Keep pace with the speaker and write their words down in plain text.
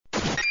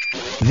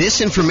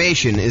This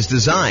information is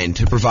designed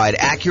to provide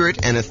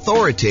accurate and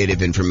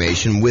authoritative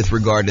information with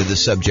regard to the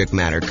subject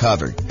matter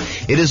covered.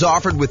 It is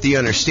offered with the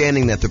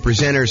understanding that the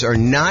presenters are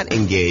not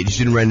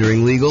engaged in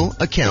rendering legal,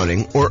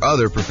 accounting, or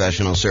other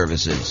professional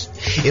services.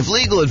 If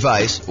legal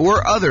advice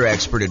or other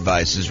expert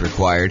advice is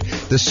required,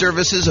 the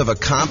services of a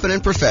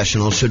competent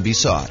professional should be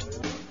sought.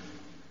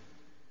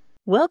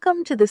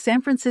 Welcome to the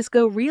San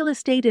Francisco Real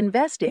Estate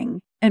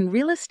Investing and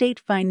Real Estate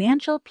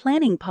Financial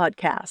Planning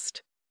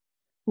Podcast.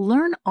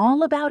 Learn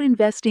all about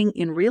investing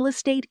in real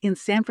estate in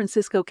San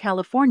Francisco,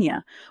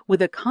 California,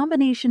 with a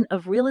combination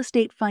of real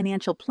estate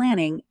financial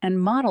planning and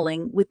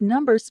modeling with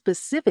numbers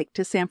specific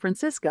to San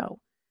Francisco.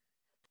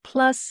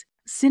 Plus,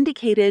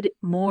 syndicated,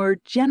 more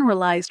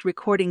generalized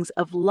recordings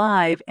of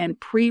live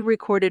and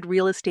pre-recorded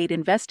real estate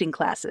investing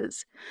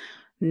classes,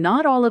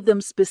 not all of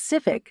them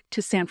specific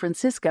to San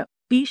Francisco.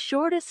 Be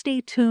sure to stay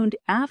tuned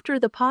after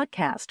the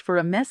podcast for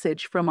a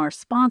message from our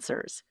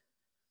sponsors.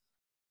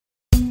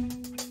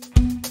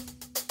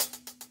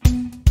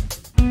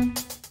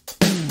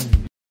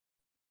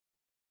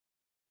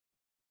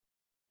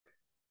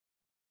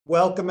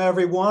 Welcome,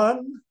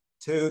 everyone,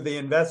 to the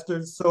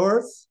Investor's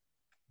Source,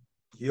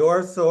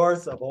 your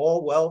source of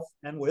all wealth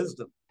and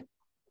wisdom.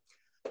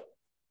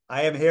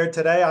 I am here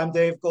today. I'm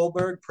Dave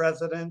Goldberg,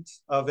 president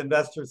of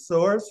Investor's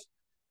Source.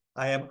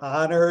 I am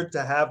honored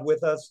to have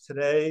with us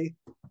today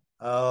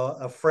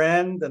a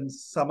friend and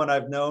someone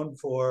I've known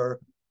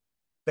for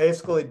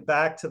basically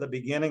back to the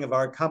beginning of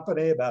our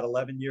company about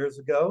 11 years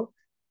ago,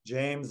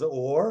 James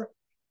Orr.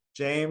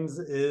 James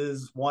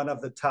is one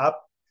of the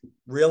top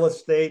real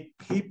estate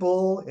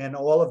people in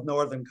all of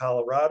Northern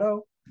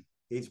Colorado.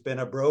 He's been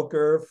a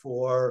broker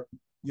for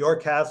Your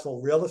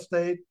Castle Real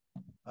Estate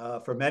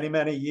for many,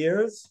 many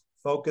years,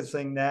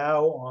 focusing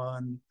now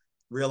on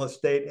real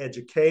estate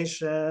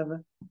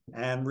education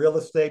and real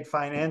estate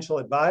financial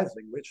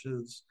advising, which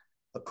is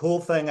a cool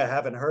thing I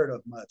haven't heard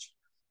of much.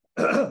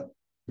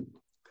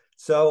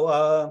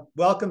 So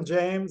welcome,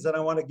 James, and I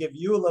want to give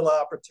you a little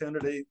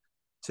opportunity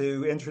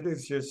to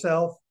introduce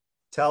yourself.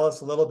 Tell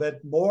us a little bit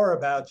more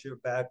about your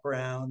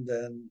background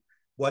and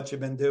what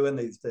you've been doing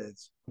these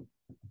days.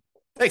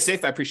 Thanks,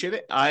 Dave. I appreciate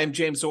it. I'm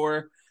James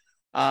Orr.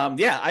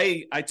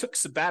 I took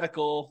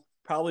sabbatical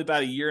probably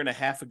about a year and a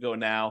half ago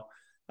now.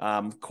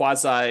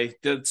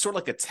 Did sort of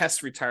like a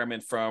test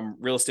retirement from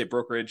real estate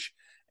brokerage,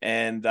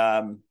 and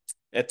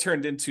it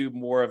turned into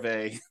more of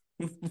a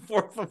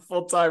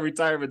full-time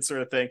retirement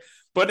sort of thing.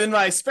 But in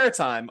my spare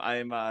time,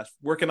 I'm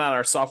working on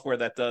our software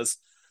that does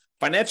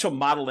financial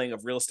modeling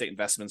of real estate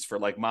investments for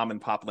like mom and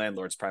pop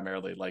landlords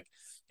primarily. Like,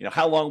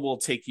 how long will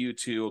it take you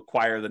to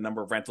acquire the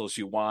number of rentals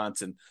you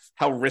want, and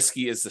how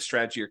risky is the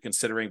strategy you're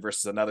considering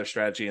versus another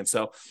strategy. And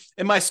so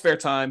in my spare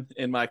time,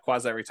 in my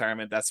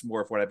quasi-retirement, that's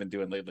more of what I've been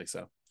doing lately.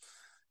 So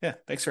yeah,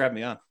 thanks for having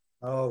me on.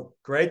 Oh,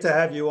 great to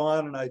have you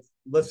on. And I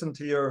listened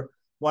to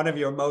one of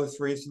your most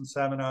recent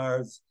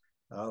seminars,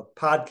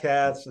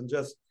 podcasts, and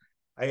just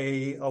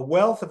a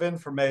wealth of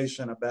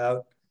information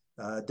about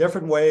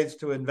different ways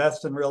to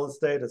invest in real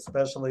estate,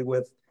 especially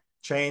with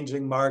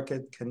changing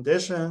market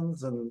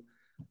conditions. And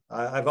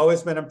I've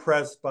always been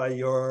impressed by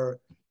your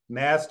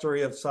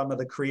mastery of some of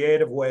the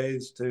creative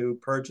ways to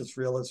purchase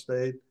real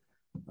estate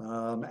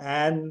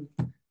and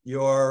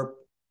your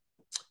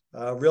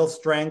real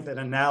strength and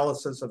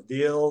analysis of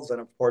deals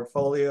and of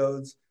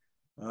portfolios.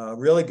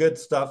 Really good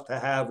stuff to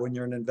have when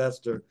you're an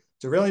investor,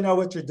 to really know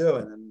what you're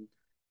doing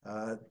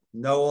and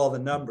know all the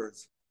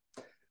numbers.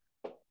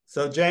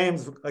 So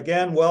James,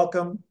 again,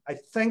 welcome. I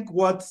think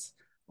what's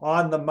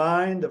on the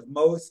mind of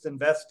most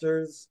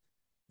investors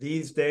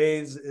these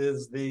days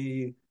is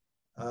the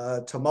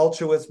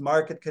tumultuous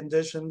market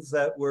conditions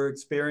that we're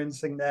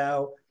experiencing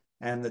now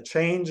and the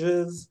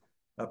changes,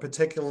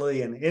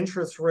 particularly in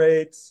interest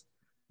rates.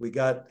 We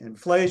got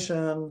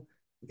inflation,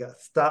 we got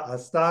a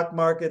stock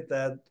market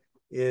that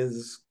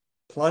is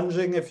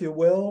plunging, if you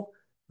will,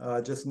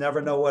 just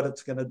never know what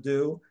it's going to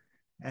do.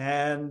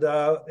 And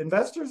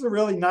investors are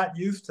really not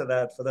used to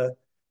that for the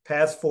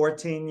past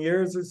 14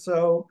 years or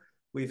so.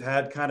 We've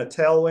had kind of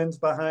tailwinds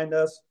behind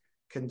us.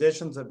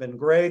 Conditions have been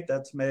great.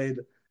 That's made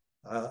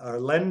our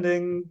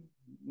lending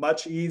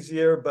much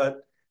easier,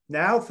 but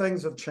now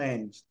things have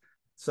changed.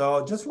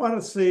 So just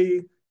want to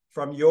see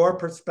from your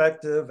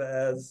perspective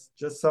as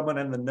just someone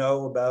in the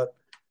know about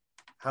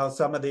how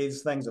some of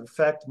these things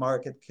affect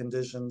market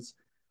conditions,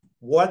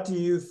 what do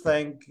you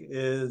think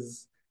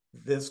is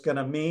this going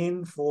to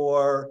mean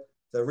for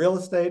the real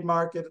estate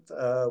market?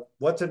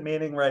 What's it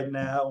meaning right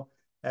now?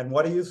 And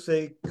what do you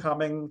see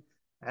coming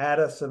at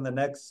us in the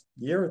next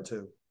year or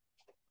two?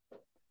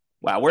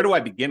 Wow, where do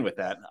I begin with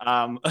that?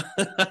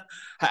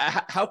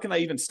 How can I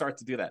even start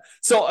to do that?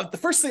 So the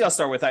first thing I'll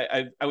start with,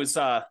 I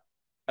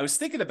was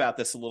thinking about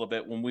this a little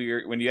bit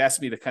when you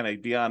asked me to kind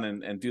of be on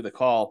and do the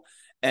call.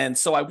 And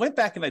so I went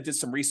back and I did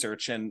some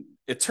research, and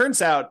it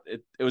turns out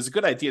it was a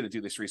good idea to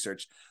do this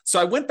research. So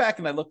I went back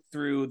and I looked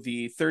through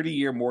the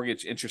 30-year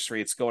mortgage interest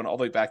rates going all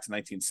the way back to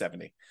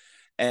 1970.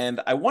 And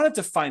I wanted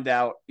to find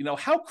out,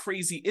 how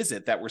crazy is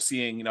it that we're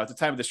seeing, at the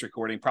time of this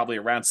recording, probably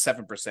around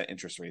 7%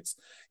 interest rates,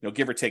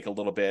 give or take a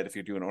little bit if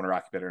you're doing owner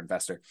occupied or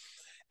investor.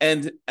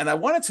 And I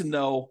wanted to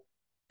know,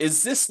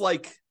 is this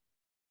like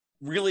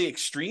really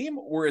extreme,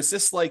 or is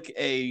this like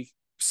a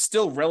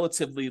still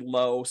relatively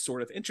low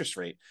sort of interest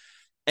rate?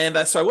 And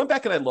so I went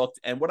back and I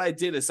looked, and what I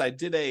did is I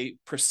did a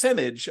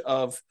percentage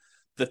of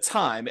the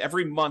time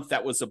every month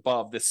that was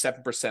above this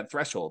 7%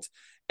 threshold.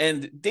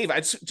 And Dave, I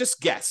just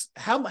guess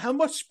how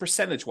much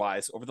percentage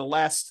wise over the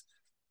last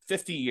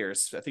 50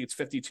 years, I think it's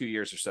 52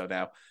 years or so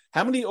now,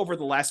 how many over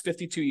the last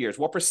 52 years,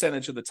 what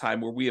percentage of the time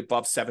were we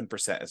above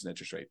 7% as an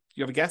interest rate? Do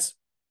you have a guess?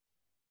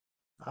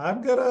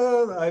 I've kind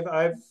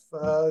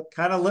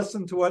of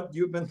listened to what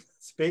you've been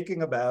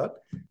speaking about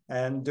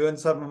and doing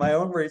some of my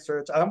own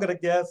research. I'm gonna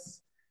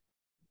guess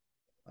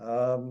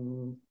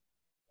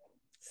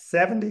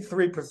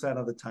 73%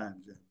 of the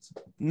time, James.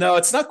 No,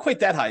 it's not quite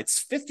that high.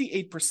 It's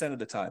 58% of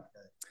the time.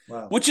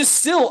 Wow. Which is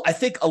still, I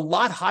think, a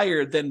lot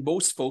higher than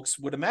most folks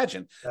would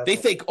imagine. They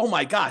think, oh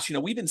my gosh,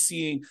 we've been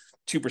seeing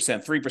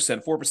 2%,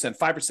 3%, 4%,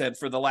 5%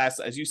 for the last,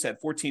 as you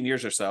said, 14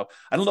 years or so.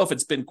 I don't know if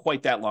it's been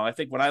quite that long. I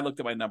think when I looked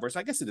at my numbers,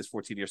 I guess it is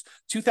 14 years.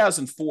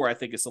 2004, I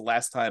think, is the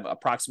last time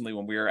approximately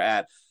when we were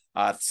at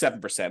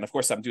 7%. Of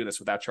course, I'm doing this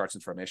without charts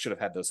in front of me. I should have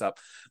had those up.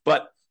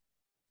 But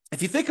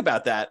if you think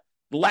about that,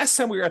 the last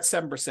time we were at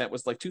 7%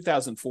 was like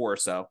 2004 or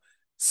so.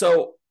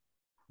 So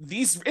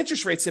these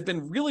interest rates have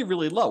been really,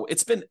 really low.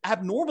 It's been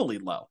abnormally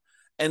low.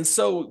 And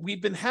so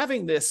we've been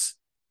having this,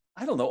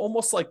 I don't know,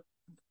 almost like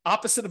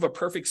opposite of a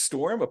perfect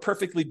storm, a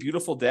perfectly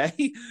beautiful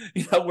day,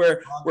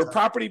 where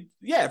property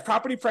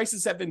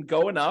prices have been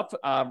going up,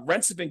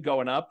 rents have been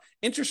going up,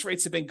 interest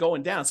rates have been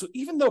going down. So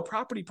even though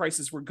property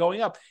prices were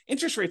going up,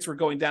 interest rates were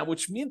going down,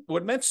 which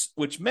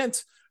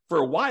meant for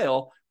a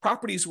while,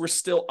 properties were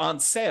still on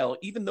sale,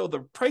 even though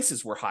the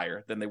prices were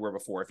higher than they were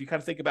before. If you kind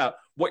of think about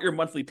what your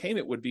monthly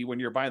payment would be when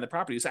you're buying the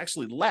property, it's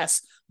actually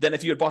less than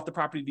if you had bought the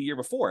property the year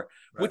before,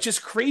 right, which is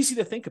crazy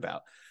to think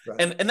about.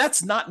 Right. And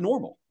that's not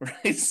normal,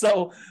 right?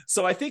 So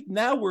I think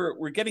now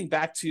we're getting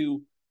back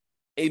to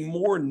a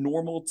more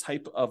normal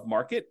type of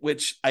market,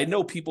 which I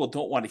know people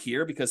don't want to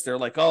hear because they're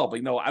like, oh,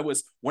 but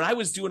when I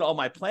was doing all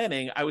my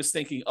planning, I was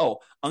thinking, oh,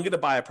 I'm going to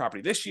buy a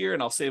property this year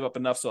and I'll save up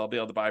enough so I'll be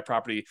able to buy a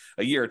property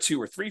a year or 2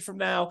 or 3 from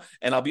now,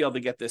 and I'll be able to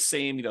get this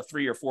same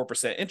 3 or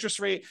 4% interest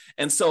rate.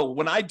 And so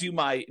when I do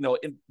my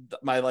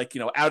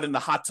out in the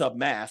hot tub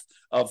math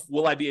of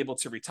will I be able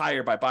to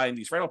retire by buying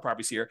these rental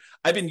properties here,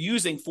 I've been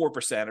using 4% or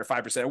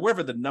 5% or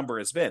wherever the number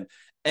has been,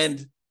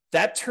 and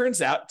that turns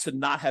out to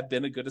not have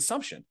been a good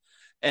assumption.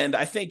 And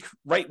I think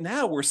right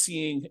now we're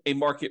seeing a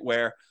market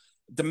where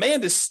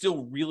demand is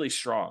still really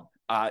strong.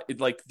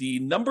 The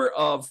number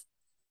of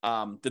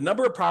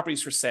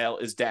properties for sale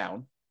is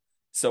down,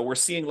 so we're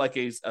seeing like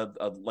a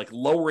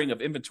lowering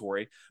of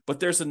inventory. But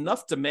there's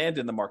enough demand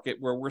in the market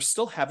where we're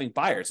still having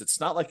buyers. It's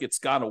not like it's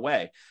gone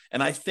away.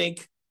 And I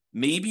think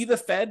maybe the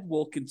Fed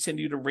will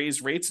continue to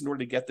raise rates in order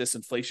to get this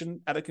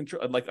inflation out of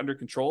control, under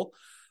control,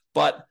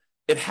 but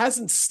it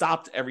hasn't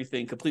stopped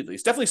everything completely.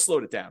 It's definitely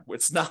slowed it down.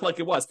 It's not like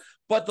it was.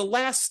 But the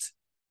last,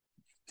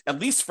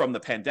 at least from the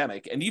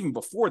pandemic, and even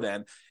before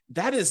then,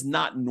 that is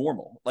not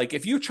normal. Like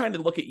if you're trying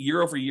to look at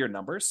year-over-year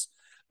numbers,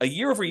 a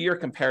year-over-year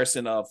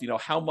comparison of,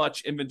 how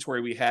much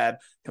inventory we had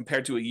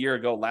compared to a year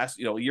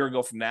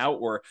ago from now,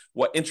 or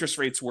what interest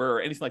rates were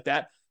or anything like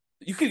that,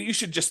 you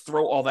should just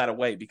throw all that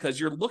away, because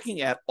you're looking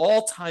at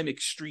all-time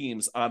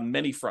extremes on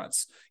many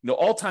fronts.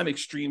 All-time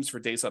extremes for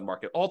days on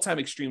market, all-time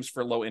extremes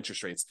for low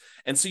interest rates.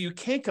 And so you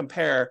can't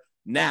compare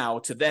now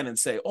to then and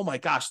say, oh my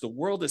gosh, the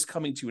world is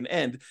coming to an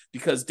end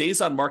because days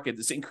on market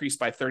is increased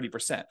by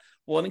 30%.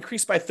 Well, it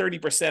increased by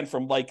 30%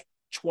 from like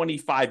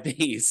 25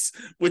 days,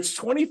 which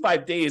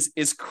 25 days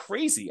is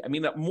crazy. I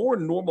mean, a more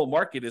normal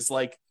market is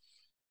like,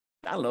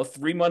 I don't know,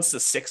 3 months to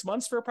 6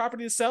 months for a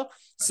property to sell. Right.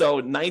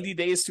 So 90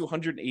 days to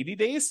 180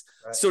 days.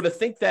 Right. So to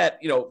think that,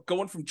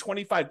 going from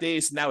 25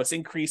 days, now it's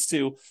increased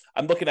to,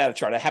 I'm looking at a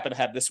chart. I happen to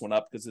have this one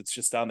up because it's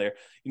just down there.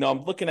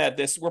 I'm looking at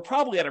this. We're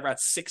probably at around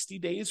 60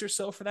 days or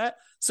so for that.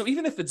 So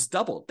even if it's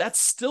doubled, that's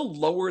still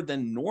lower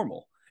than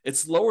normal.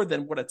 It's lower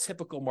than what a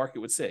typical market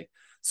would say.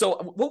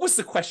 So what was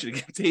the question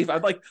again, Dave?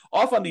 I'm like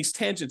off on these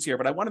tangents here,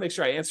 but I want to make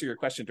sure I answer your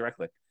question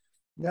directly.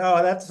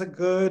 No, that's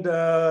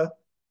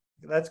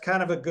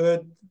kind of a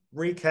good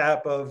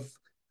recap of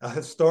a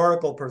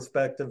historical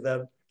perspective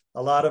that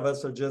a lot of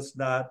us are just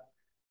not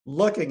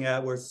looking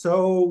at. We're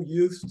so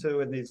used to,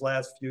 in these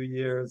last few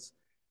years,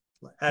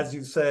 as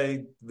you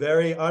say,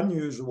 very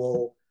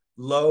unusual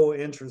low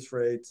interest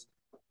rates,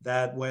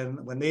 that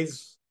when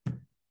these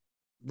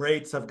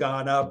rates have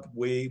gone up,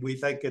 we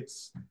think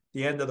it's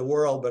the end of the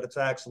world, but it's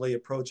actually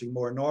approaching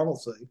more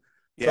normalcy.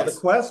 Yes. So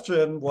the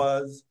question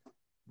was,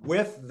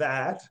 with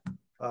that,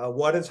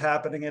 what is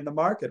happening in the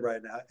market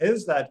right now?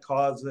 Is that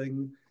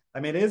causing,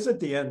 is it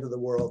the end of the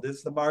world?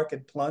 Is the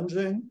market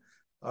plunging?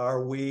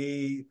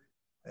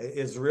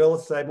 Is real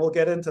estate, we'll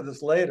get into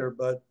this later,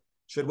 but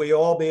should we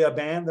all be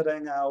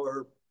abandoning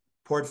our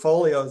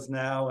portfolios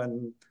now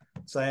and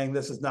saying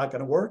this is not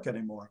going to work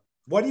anymore?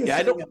 What do you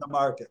see in the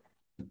market?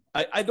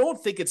 I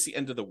don't think it's the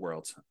end of the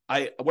world.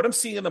 What I'm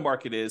seeing in the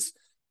market is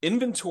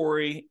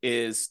inventory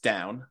is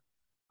down.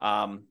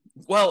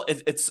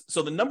 It's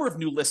so the number of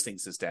new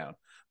listings is down,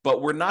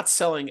 but we're not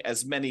selling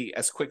as many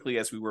as quickly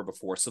as we were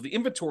before. So the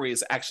inventory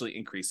is actually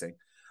increasing.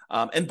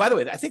 And by the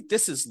way, I think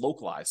this is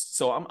localized.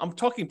 So I'm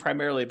talking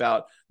primarily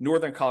about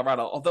Northern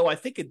Colorado, although I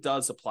think it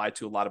does apply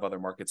to a lot of other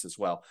markets as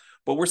well.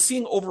 But we're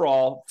seeing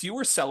overall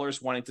fewer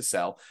sellers wanting to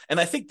sell. And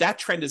I think that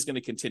trend is going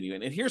to continue.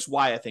 And here's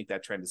why I think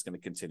that trend is going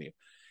to continue.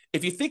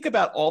 If you think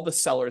about all the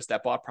sellers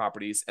that bought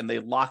properties and they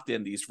locked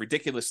in these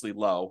ridiculously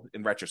low,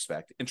 in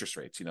retrospect, interest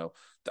rates,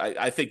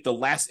 I think the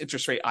last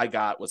interest rate I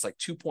got was like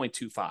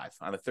 2.25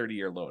 on a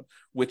 30-year loan,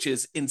 which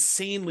is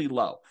insanely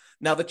low.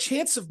 Now, the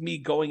chance of me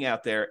going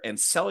out there and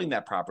selling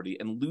that property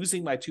and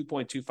losing my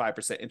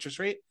 2.25% interest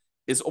rate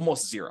is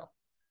almost zero.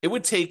 It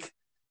would take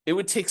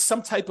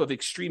some type of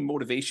extreme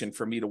motivation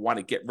for me to want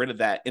to get rid of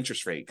that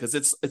interest rate, because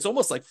it's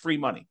almost like free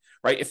money,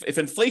 right? If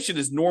inflation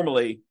is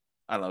normally,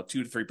 I don't know,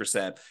 2 to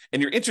 3%,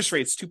 and your interest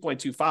rate is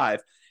 2.25,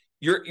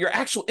 your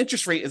actual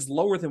interest rate is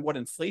lower than what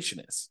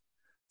inflation is.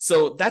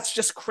 So that's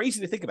just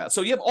crazy to think about.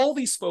 So you have all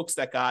these folks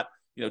that got,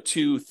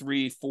 2,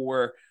 3,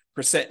 4%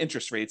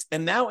 interest rates,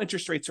 and now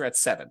interest rates are at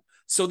 7.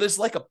 So there's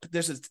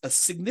a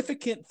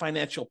significant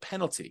financial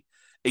penalty,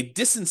 a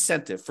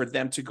disincentive for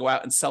them to go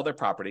out and sell their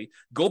property,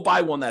 go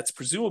buy one that's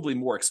presumably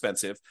more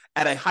expensive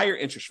at a higher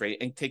interest rate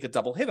and take a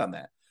double hit on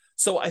that.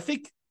 So I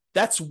think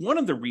that's one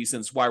of the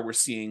reasons why we're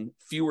seeing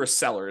fewer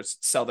sellers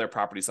sell their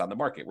properties on the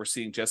market. We're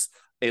seeing just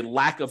a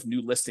lack of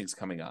new listings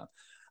coming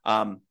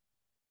on.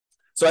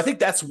 So I think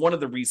that's one of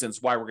the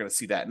reasons why we're going to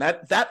see that. And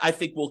that I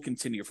think will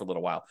continue for a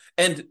little while.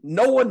 And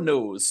no one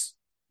knows.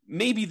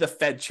 Maybe the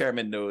Fed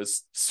chairman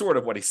knows sort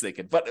of what he's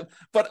thinking, but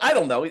I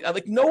don't know.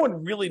 Like, no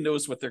one really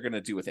knows what they're going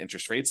to do with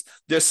interest rates.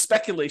 There's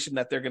speculation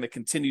that they're going to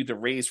continue to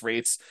raise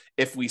rates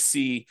if we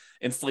see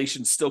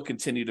inflation still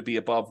continue to be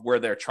above where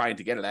they're trying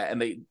to get it at.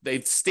 And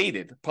they've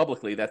stated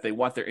publicly that they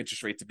want their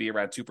interest rate to be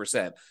around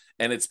 2%,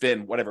 and it's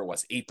been whatever it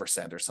was,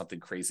 8% or something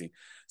crazy.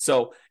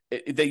 So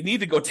they need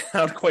to go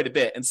down quite a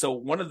bit. And so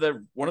one of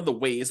the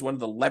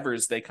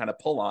levers they kind of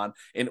pull on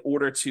in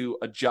order to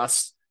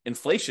adjust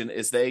inflation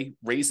is they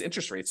raise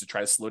interest rates to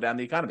try to slow down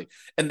the economy.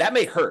 And that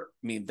may hurt.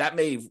 I mean, that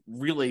may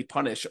really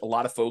punish a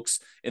lot of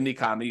folks in the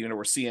economy.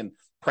 We're seeing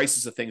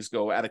prices of things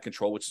go out of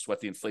control, which is what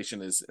the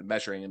inflation is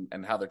measuring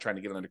and how they're trying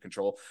to get it under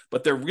control.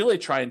 But they're really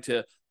trying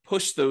to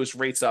push those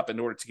rates up in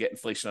order to get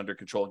inflation under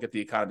control and get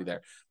the economy there.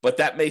 But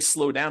that may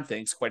slow down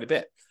things quite a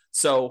bit.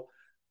 So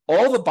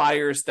all the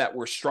buyers that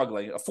were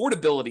struggling,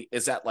 affordability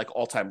is at like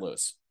all-time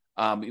lows.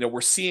 We're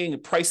seeing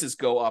prices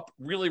go up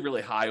really,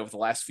 really high over the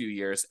last few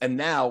years. And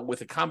now with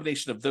a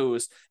combination of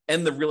those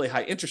and the really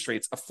high interest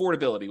rates,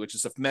 affordability, which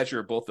is a measure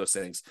of both those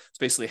things, it's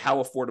basically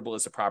how affordable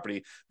is a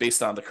property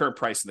based on the current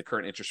price and the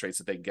current interest rates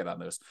that they can get on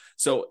those.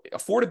 So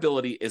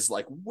affordability is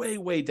like way,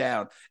 way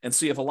down. And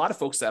so you have a lot of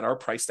folks that are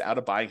priced out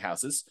of buying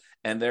houses,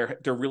 and they're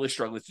really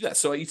struggling to do that.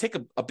 So you take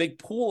a big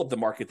pool of the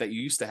market that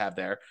you used to have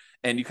there,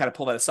 and you kind of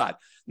pull that aside.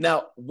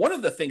 Now, one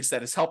of the things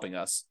that is helping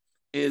us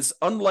is,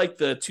 unlike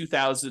the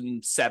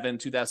 2007,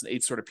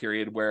 2008 sort of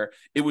period where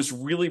it was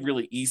really,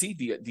 really easy,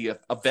 the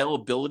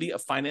availability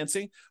of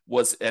financing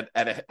was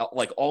at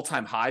like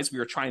all-time highs. We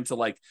were trying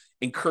to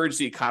encourage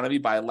the economy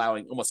by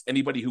allowing almost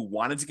anybody who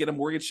wanted to get a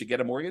mortgage to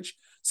get a mortgage.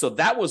 So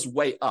that was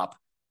way up.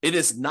 It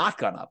has not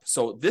gone up.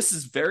 So this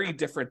is very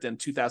different than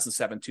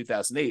 2007,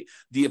 2008.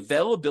 The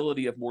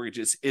availability of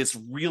mortgages is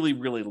really,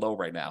 really low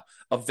right now,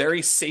 a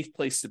very safe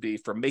place to be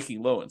for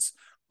making loans.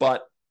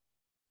 But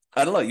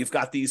I don't know, you've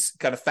got these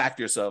kind of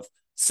factors of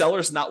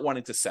sellers not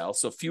wanting to sell,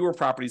 so fewer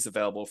properties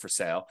available for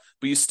sale,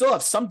 but you still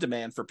have some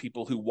demand for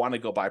people who want to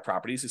go buy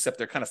properties, except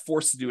they're kind of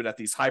forced to do it at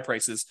these high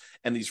prices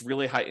and these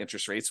really high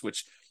interest rates,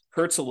 which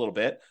hurts a little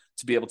bit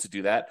to be able to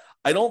do that.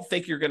 I don't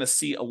think you're going to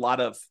see a lot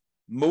of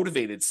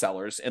motivated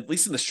sellers, at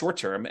least in the short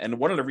term. And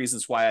one of the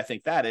reasons why I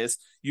think that is,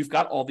 you've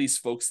got all these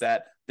folks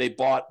that they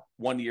bought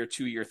 1 year,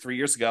 2 year, 3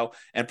 years ago,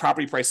 and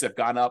property prices have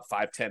gone up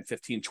 5, 10,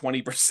 15,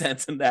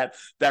 20% in that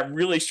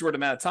really short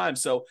amount of time.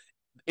 So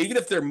even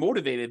if they're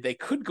motivated, they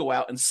could go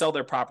out and sell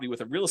their property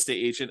with a real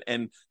estate agent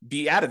and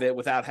be out of it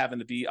without having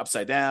to be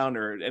upside down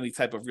or any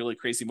type of really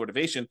crazy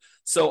motivation.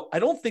 So I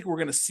don't think we're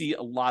going to see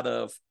a lot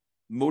of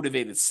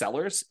motivated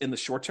sellers in the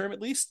short term,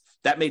 at least.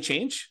 That may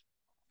change.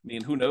 I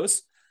mean, who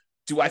knows?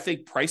 Do I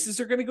think prices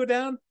are going to go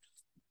down?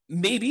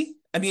 Maybe.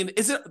 I mean,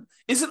 is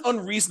it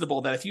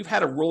unreasonable that if you've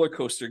had a roller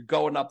coaster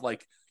going up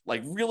like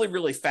really,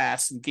 really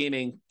fast and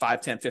gaining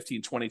 5, 10,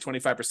 15, 20,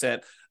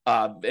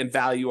 25% in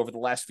value over the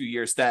last few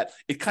years, that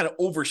it kind of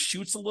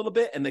overshoots a little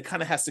bit and it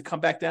kind of has to come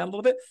back down a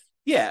little bit?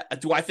 Yeah.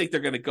 Do I think they're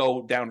going to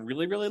go down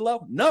really, really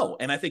low? No.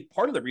 And I think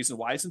part of the reason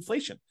why is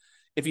inflation.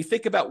 If you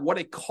think about what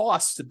it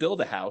costs to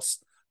build a house,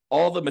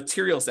 all the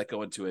materials that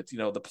go into it,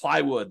 the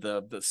plywood,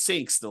 the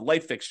sinks, the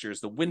light fixtures,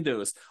 the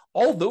windows,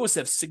 all those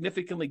have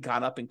significantly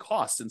gone up in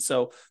cost. And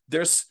so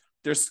there's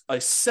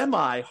a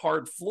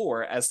semi-hard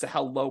floor as to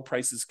how low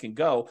prices can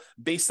go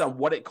based on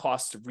what it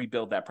costs to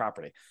rebuild that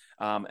property.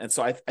 And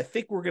so I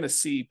think we're going to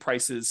see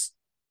prices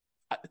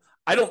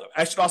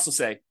I should also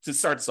say, to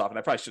start this off, and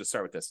I probably should have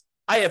started with this,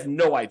 I have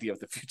no idea what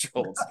the future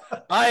holds.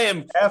 I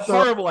am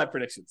horrible at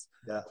predictions.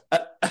 Yeah.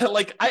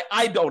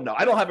 I don't know.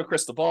 I don't have a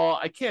crystal ball.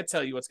 I can't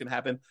tell you what's going to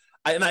happen.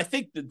 And I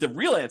think the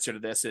real answer to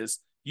this is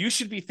you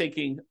should be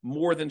thinking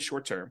more than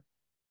short term.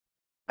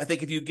 I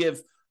think if you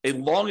give a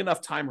long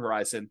enough time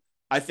horizon,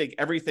 I think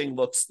everything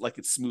looks like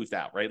it's smoothed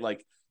out, right?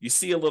 Like you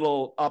see a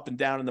little up and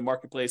down in the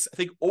marketplace. I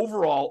think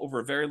overall, over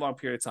a very long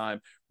period of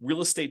time,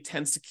 real estate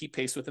tends to keep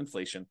pace with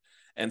inflation.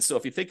 And so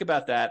if you think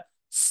about that,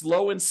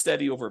 slow and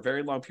steady over a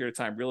very long period of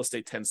time, real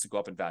estate tends to go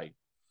up in value.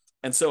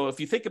 And so if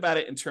you think about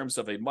it in terms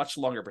of a much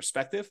longer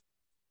perspective,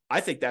 I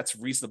think that's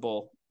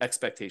reasonable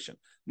expectation.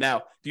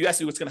 Now, do you ask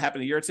me what's going to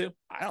happen in a year or two?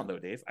 I don't know,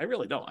 Dave. I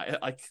really don't.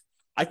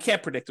 I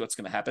can't predict what's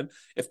going to happen.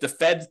 If the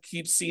Fed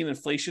keeps seeing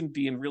inflation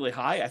being really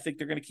high, I think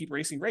they're going to keep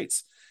raising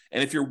rates.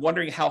 And if you're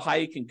wondering how high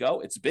it can go,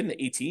 it's been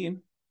to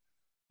 18.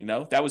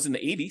 That was in the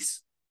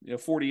 80s,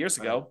 40 years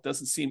ago.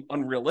 Doesn't seem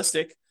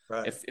unrealistic.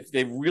 Right. If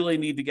they really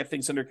need to get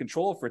things under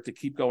control for it to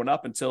keep going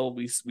up until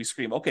we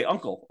scream, okay,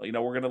 uncle,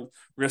 we're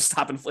gonna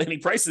stop inflating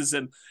prices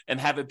and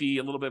have it be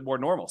a little bit more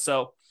normal.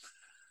 So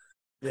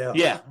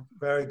yeah,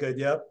 very good.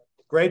 Yep,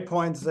 great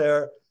points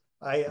there.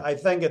 I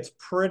think it's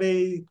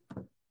pretty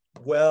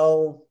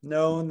well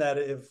known that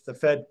if the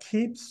Fed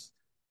keeps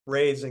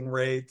raising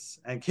rates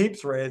and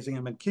keeps raising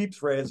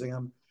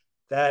them,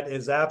 that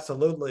is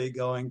absolutely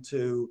going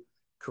to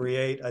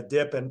create a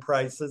dip in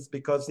prices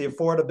because the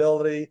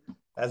affordability,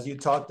 as you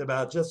talked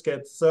about, just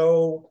gets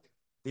the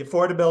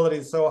affordability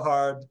is so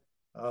hard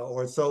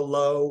or so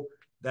low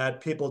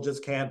that people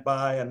just can't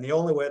buy. And the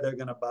only way they're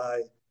going to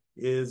buy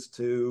is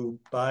to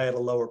buy at a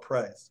lower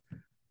price.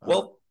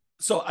 Well,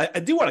 so I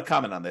do want to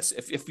comment on this.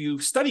 If you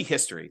study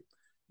history,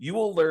 you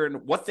will learn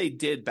what they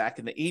did back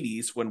in the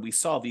 80s when we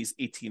saw these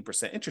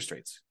 18% interest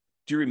rates.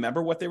 Do you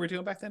remember what they were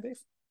doing back then, Dave?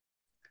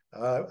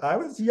 I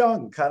was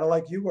young, kind of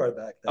like you were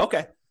back then.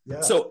 Okay.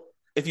 Yeah. So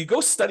if you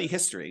go study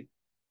history,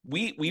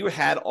 we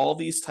had all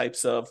these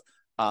types of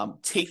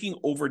taking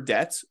over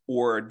debt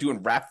or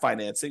doing wrap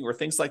financing or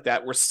things like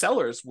that, where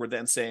sellers were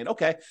then saying,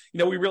 okay,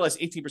 we realize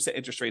 18%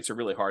 interest rates are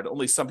really hard.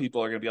 Only some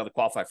people are going to be able to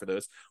qualify for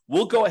those.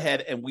 We'll go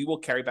ahead and we will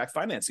carry back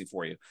financing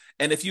for you.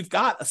 And if you've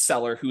got a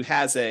seller who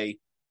has a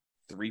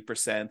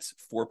 3%,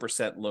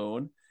 4%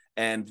 loan,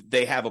 and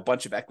they have a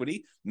bunch of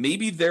equity,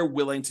 maybe they're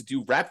willing to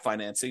do wrap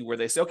financing where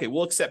they say, okay,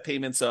 we'll accept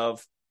payments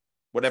of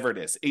whatever it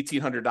is,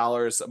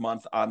 $1,800 a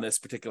month on this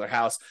particular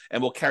house,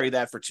 and we'll carry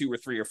that for 2 or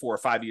 3 or 4 or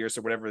 5 years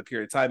or whatever the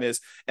period of time is.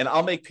 And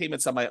I'll make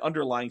payments on my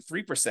underlying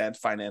 3%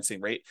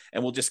 financing rate,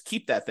 and we'll just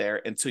keep that there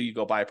until you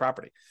go buy a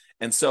property.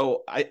 And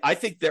so I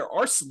think there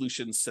are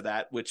solutions to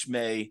that, which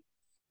may,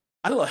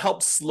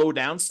 help slow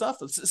down stuff.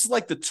 This is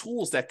like the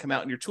tools that come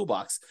out in your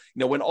toolbox.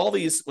 When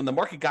the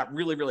market got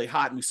really, really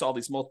hot and we saw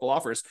these multiple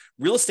offers,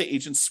 real estate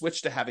agents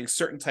switched to having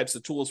certain types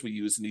of tools we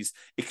use in these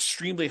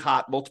extremely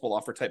hot multiple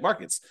offer type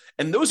markets.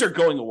 And those are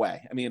going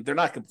away. I mean, they're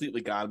not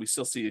completely gone. We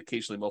still see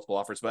occasionally multiple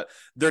offers, but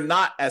they're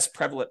not as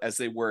prevalent as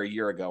they were a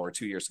year ago or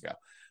 2 years ago.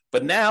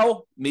 But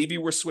now maybe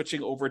we're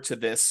switching over to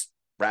this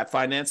wrap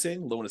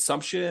financing, loan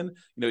assumption.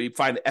 You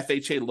find an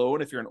FHA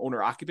loan if you're an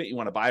owner occupant, you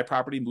want to buy a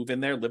property, move in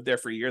there, live there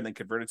for a year, and then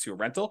convert it to a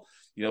rental.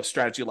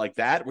 Strategy like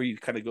that where you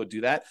kind of go do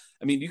that.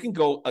 I mean, you can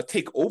go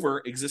take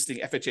over existing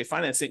FHA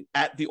financing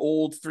at the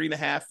old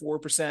 3.5%,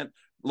 4%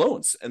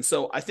 loans. And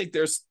so I think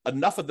there's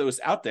enough of those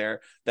out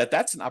there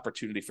that's an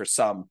opportunity for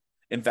some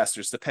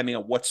investors, depending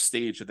on what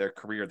stage of their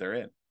career they're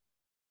in.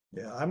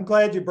 Yeah, I'm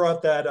glad you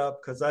brought that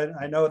up because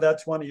I know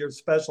that's one of your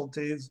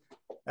specialties.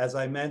 As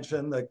I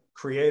mentioned, the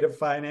creative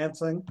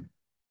financing.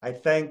 I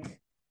think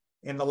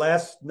in the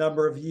last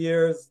number of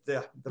years,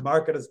 the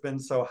market has been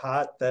so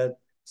hot that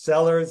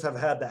sellers have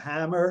had the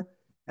hammer,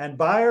 and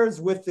buyers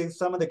with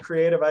some of the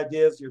creative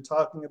ideas you're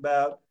talking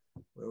about,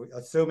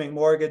 assuming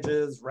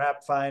mortgages,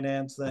 wrap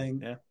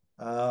financing,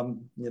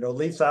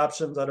 lease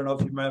options. I don't know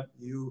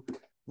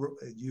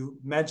if you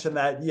mentioned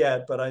that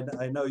yet, but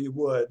I know you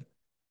would.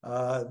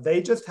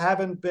 They just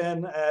haven't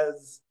been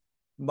as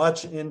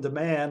much in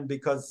demand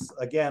because,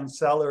 again,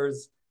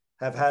 sellers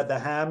have had the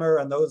hammer,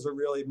 and those are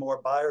really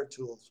more buyer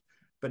tools.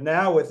 But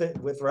now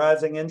with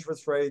rising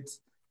interest rates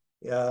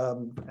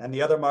and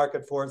the other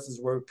market forces,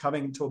 we're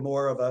coming to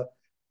more of a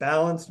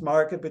balanced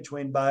market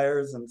between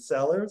buyers and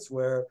sellers,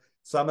 where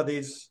some of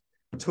these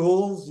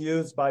tools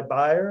used by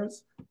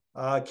buyers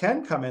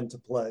can come into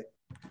play.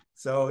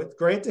 So it's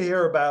great to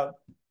hear about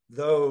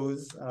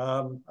those.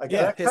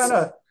 That kind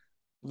of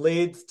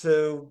leads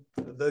to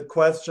the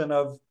question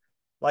of,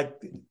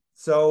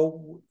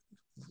 so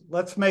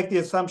let's make the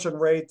assumption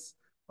rates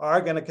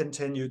are going to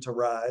continue to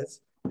rise.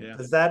 Yeah.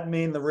 Does that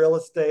mean do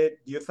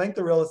you think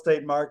the real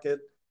estate market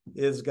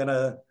is going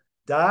to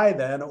die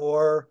then,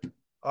 or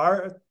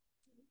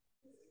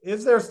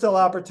is there still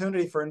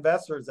opportunity for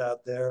investors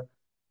out there,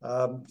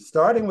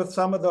 starting with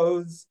some of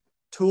those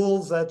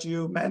tools that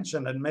you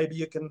mentioned, and maybe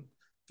you can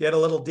get a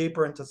little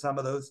deeper into some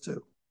of those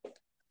too?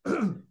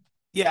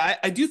 Yeah,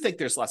 I do think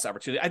there's less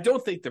opportunity. I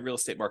don't think the real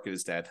estate market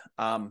is dead.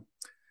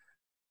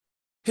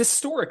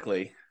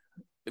 Historically,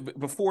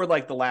 before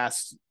the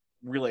last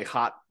really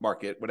hot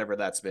market, whatever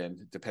that's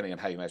been, depending on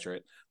how you measure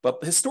it.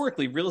 But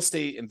historically, real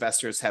estate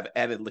investors have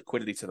added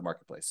liquidity to the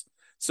marketplace.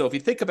 So if you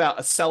think about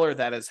a seller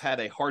that has had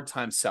a hard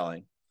time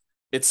selling,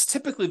 it's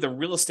typically the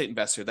real estate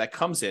investor that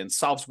comes in,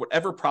 solves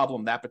whatever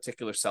problem that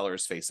particular seller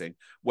is facing,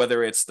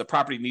 whether it's the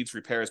property needs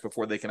repairs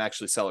before they can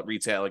actually sell it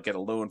retail and get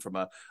a loan from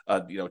a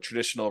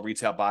traditional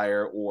retail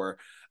buyer, or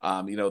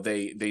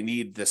they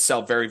need to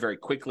sell very, very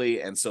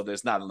quickly, and so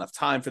there's not enough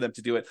time for them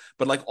to do it.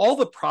 But like all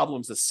the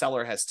problems the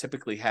seller has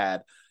typically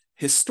had,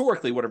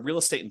 historically, what a real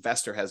estate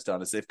investor has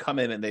done is they've come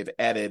in and they've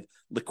added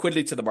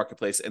liquidity to the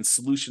marketplace and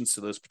solutions to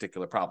those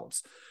particular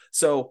problems.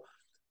 So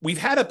we've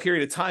had a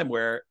period of time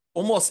where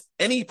almost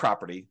any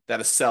property that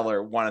a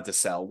seller wanted to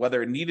sell,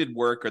 whether it needed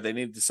work or they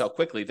needed to sell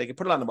quickly, they could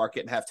put it on the market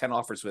and have 10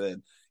 offers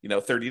within,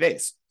 30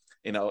 days,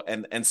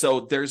 and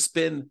so there's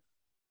been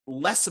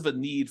less of a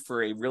need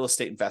for a real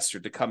estate investor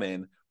to come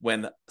in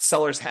when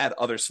sellers had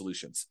other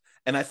solutions.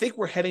 And I think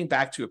we're heading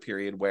back to a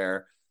period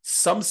where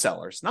some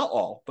sellers, not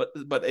all,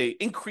 but a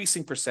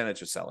increasing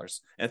percentage of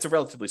sellers, and it's a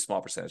relatively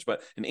small percentage,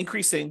 but an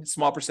increasing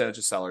small percentage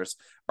of sellers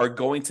are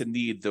going to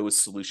need those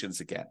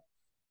solutions again.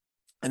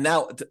 And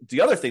now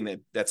the other thing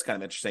that's kind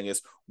of interesting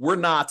is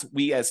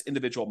we as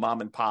individual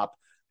mom and pop,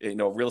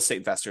 real estate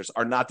investors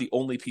are not the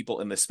only people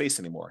in this space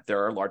anymore.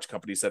 There are large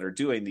companies that are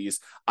doing these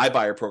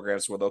iBuyer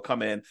programs where they'll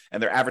come in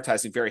and they're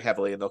advertising very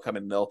heavily, and they'll come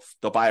in and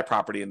they'll buy a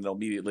property and they'll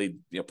immediately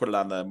put it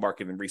on the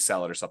market and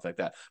resell it or something like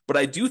that. But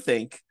I do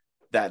think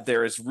that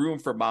there is room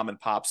for mom and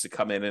pops to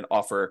come in and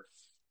offer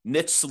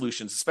niche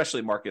solutions, especially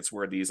in markets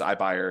where these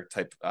iBuyer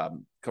type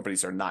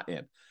companies are not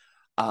in.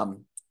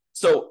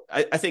 So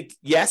I think,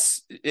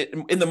 yes,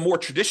 in the more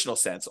traditional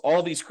sense,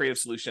 all these creative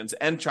solutions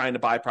and trying to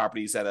buy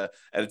properties at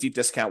a deep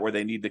discount where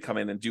they need to come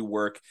in and do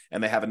work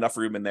and they have enough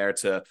room in there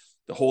to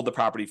hold the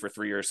property for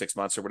 3 or 6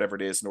 months or whatever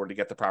it is in order to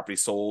get the property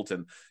sold,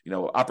 and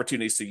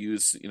opportunities to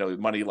use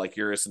money like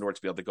yours in order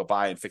to be able to go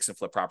buy and fix and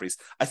flip properties.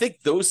 I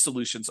think those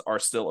solutions are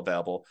still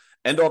available,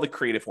 and all the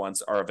creative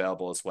ones are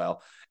available as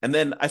well. And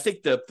then I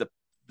think the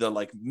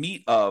like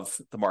meat of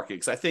the market,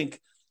 because I think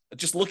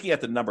just looking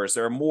at the numbers,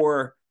 there are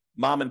more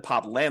mom and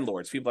pop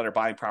landlords, people that are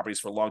buying properties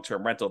for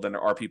long-term rental, than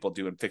there are people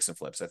doing fix and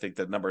flips. I think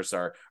the numbers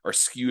are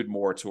skewed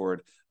more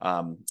toward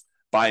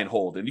buy and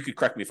hold. And you could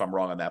correct me if I'm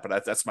wrong on that,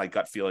 but that's my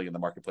gut feeling in the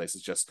marketplace.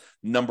 It's just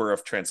number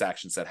of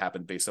transactions that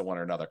happen based on one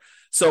or another.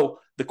 So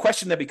the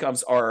question that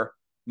becomes, are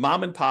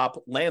mom and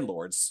pop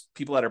landlords,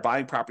 people that are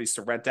buying properties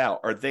to rent out,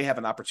 are they have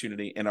an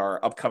opportunity in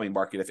our upcoming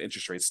market if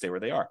interest rates stay where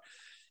they are?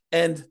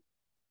 And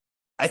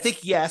I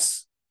think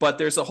yes, but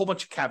there's a whole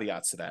bunch of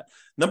caveats to that.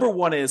 Number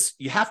one is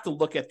you have to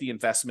look at the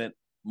investment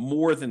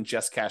more than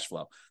just cash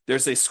flow.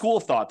 There's a school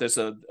of thought, there's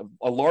a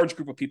large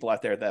group of people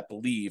out there that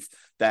believe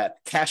that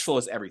cash flow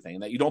is everything,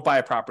 and that you don't buy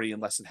a property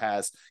unless it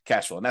has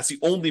cash flow. And that's the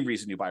only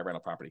reason you buy a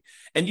rental property.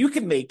 And you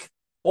can make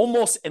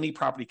almost any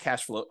property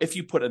cash flow if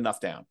you put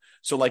enough down.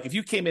 So like if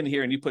you came in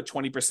here and you put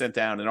 20%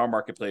 down in our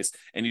marketplace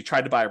and you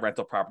tried to buy a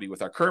rental property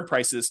with our current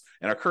prices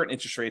and our current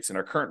interest rates and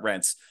our current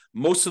rents,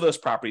 most of those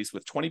properties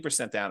with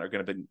 20% down are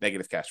going to be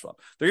negative cash flow.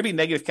 They're going to be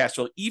negative cash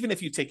flow even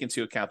if you take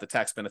into account the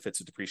tax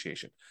benefits of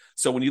depreciation.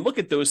 So when you look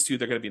at those two,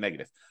 they're going to be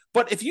negative.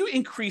 But if you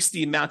increase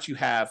the amount you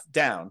have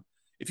down,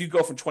 if you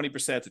go from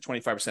 20% to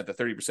 25% to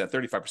 30%,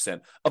 35%,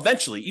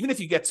 eventually, even if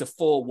you get to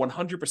full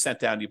 100%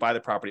 down, you buy the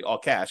property all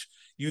cash,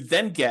 you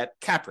then get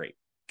cap rate.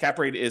 Cap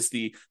rate is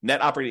the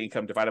net operating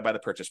income divided by the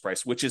purchase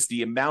price, which is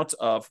the amount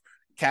of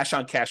cash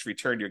on cash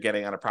return you're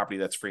getting on a property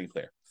that's free and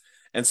clear.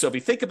 And so if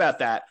you think about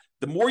that,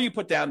 the more you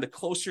put down, the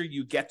closer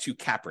you get to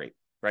cap rate.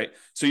 Right.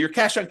 So your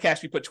cash on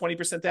cash, you put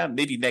 20% down,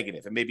 maybe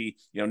negative, and maybe,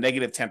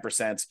 negative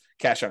 10%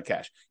 cash on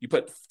cash. You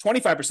put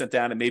 25%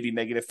 down and maybe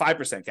negative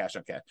 5% cash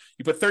on cash.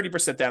 You put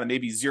 30% down and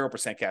maybe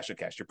 0% cash on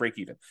cash. You break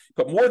even.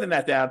 Put more than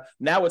that down.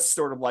 Now it's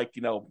sort of like,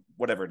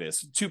 whatever it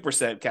is,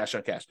 2% cash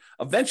on cash.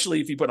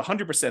 Eventually, if you put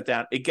 100%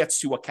 down, it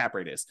gets to what cap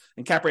rate is.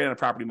 And cap rate on a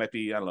property might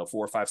be,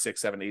 4, 5,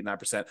 6, 7, 8,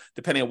 9%,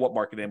 depending on what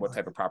market and what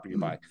type of property you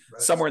buy,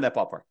 somewhere in that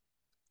ballpark.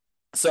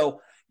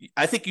 So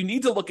I think you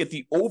need to look at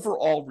the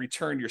overall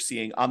return you're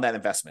seeing on that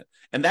investment.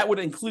 And that would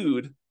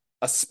include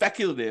a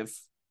speculative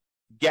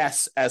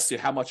guess as to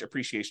how much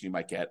appreciation you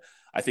might get.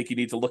 I think you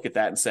need to look at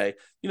that and say,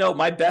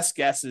 my best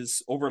guess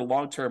is over the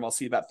long term, I'll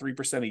see about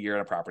 3% a year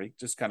on a property,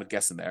 just kind of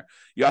guessing there.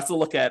 You have to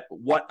look at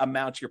what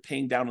amount you're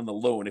paying down on the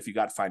loan if you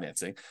got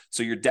financing.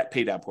 So your debt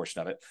pay down portion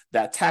of it,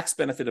 that tax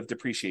benefit of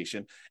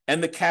depreciation,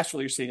 and the cash flow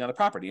you're seeing on the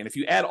property. And if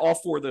you add all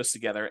four of those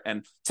together,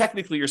 and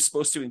technically you're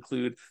supposed to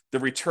include the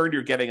return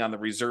you're getting on the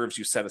reserves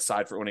you set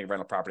aside for owning a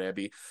rental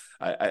property,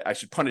 I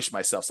should punish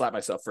myself, slap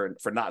myself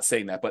for not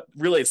saying that. But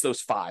really, it's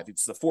those five.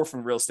 It's the four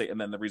from real estate and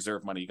then the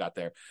reserve money you got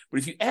there. But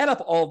if you add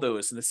up all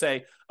those and to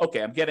say,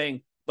 okay, I'm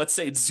getting, let's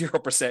say it's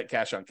 0%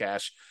 cash on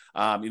cash,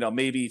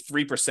 maybe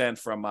 3%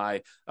 from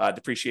my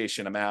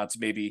depreciation amount,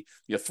 maybe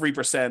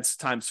 3%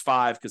 times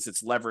 5 because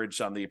it's leverage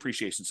on the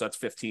appreciation, so that's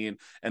 15,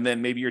 and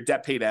then maybe your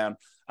debt pay down.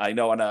 I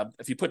know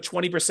if you put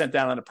 20%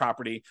 down on a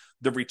property,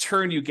 the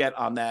return you get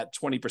on that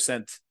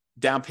 20%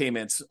 down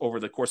payments over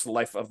the course of the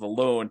life of the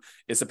loan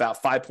is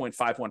about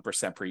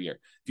 5.51% per year.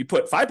 If you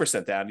put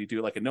 5% down, you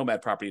do like a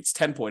nomad property, it's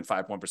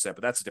 10.51%,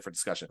 but that's a different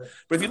discussion.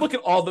 But if you look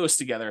at all those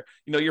together,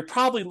 you're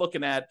probably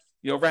looking at,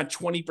 around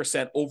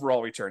 20%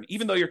 overall return,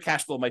 even though your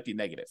cash flow might be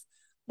negative.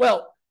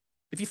 Well,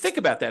 if you think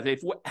about that,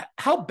 Dave,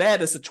 how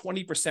bad is a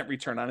 20%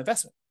 return on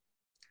investment?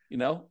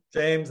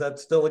 James,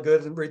 that's still a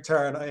good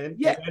return in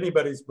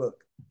anybody's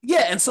book.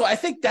 Yeah. And so I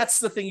think that's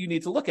the thing you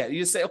need to look at. You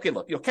just say, okay,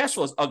 look, cash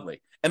flow is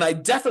ugly. And I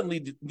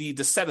definitely need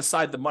to set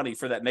aside the money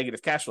for that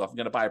negative cash flow. If I'm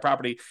going to buy a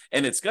property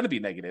and it's going to be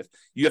negative,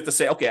 you have to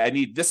say, okay, I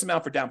need this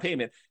amount for down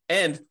payment.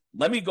 And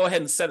let me go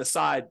ahead and set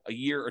aside a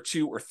year or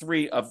 2 or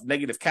 3 of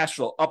negative cash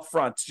flow up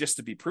front just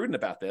to be prudent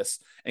about this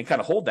and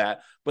kind of hold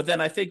that. But then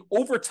I think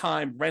over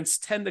time, rents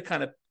tend to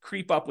kind of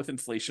creep up with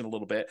inflation a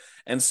little bit.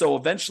 And so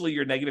eventually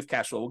your negative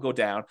cash flow will go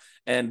down.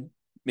 And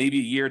maybe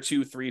a year,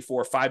 2, 3,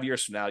 4, 5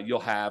 years from now, you'll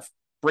have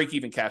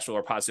break-even cash flow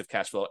or positive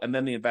cash flow, and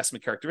then the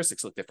investment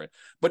characteristics look different.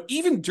 But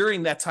even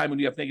during that time when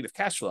you have negative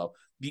cash flow,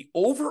 the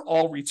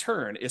overall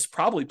return is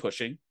probably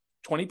pushing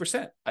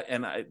 20%.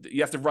 And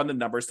you have to run the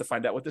numbers to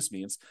find out what this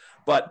means.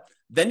 But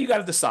then you got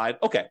to decide,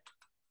 okay,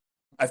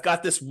 I've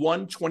got this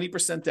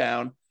 20%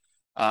 down,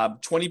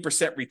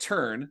 20%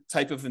 return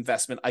type of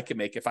investment I can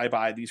make if I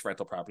buy these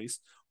rental properties.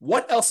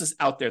 What else is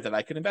out there that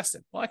I can invest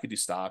in? Well, I could do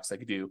stocks, I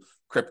could do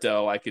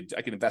crypto, I could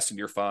invest in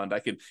your fund, I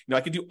could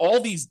do all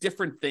these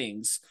different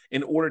things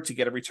in order to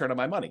get a return on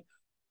my money.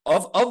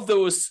 Of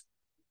those,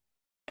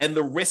 and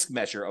the risk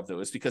measure of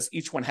those, because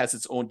each one has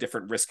its own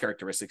different risk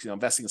characteristics.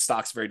 Investing in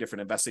stocks is very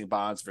different, investing in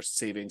bonds versus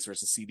savings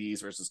versus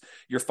CDs versus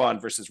your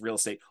fund versus real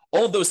estate.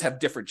 All of those have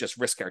different just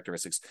risk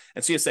characteristics.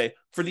 And so you say,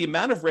 for the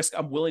amount of risk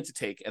I'm willing to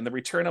take and the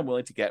return I'm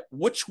willing to get,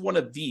 which one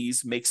of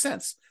these makes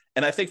sense?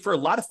 And I think for a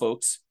lot of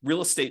folks,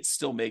 real estate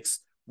still makes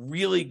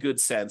really good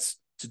sense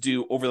to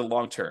do over the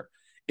long term.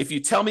 If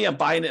you tell me I'm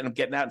buying it and I'm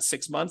getting out in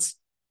 6 months,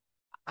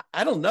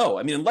 I don't know.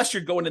 I mean, unless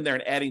you're going in there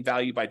and adding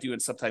value by doing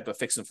some type of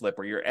fix and flip,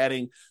 or you're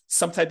adding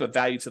some type of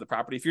value to the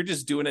property. If you're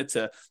just doing it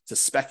to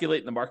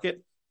speculate in the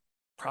market,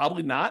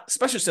 probably not,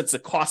 especially since the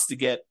cost to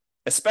get,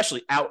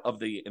 especially out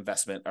of the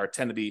investment,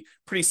 tend to be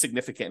pretty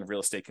significant in real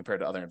estate compared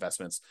to other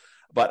investments.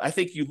 But I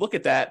think you look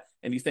at that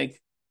and you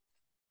think,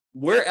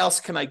 where else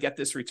can I get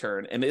this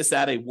return? And is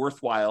that a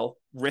worthwhile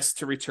risk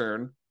to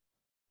return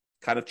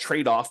kind of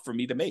trade-off for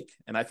me to make?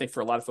 And I think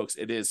for a lot of folks,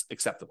 it is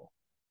acceptable.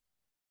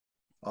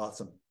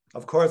 Awesome.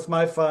 Of course,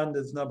 my fund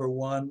is number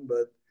one,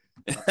 but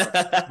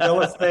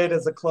real estate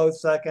is a close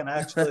second.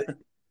 Actually,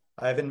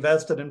 I've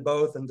invested in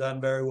both and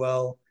done very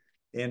well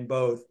in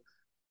both.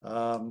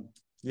 I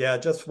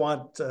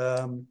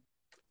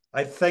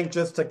think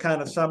just to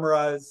kind of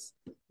summarize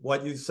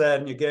what you said,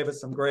 and you gave us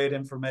some great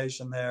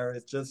information there,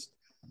 it's just,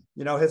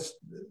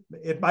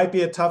 it might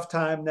be a tough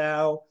time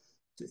now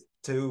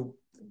to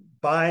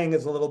buying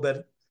is a little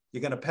bit,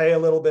 you're going to pay a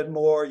little bit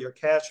more, your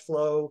cash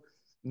flow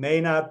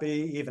may not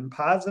be even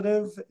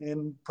positive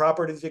in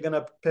properties you're going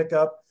to pick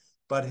up.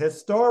 But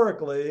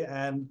historically,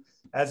 and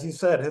as you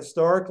said,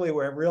 historically,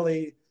 we're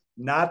really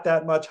not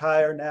that much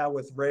higher now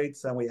with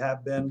rates than we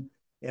have been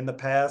in the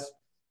past.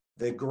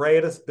 The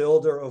greatest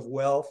builder of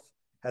wealth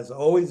has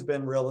always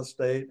been real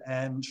estate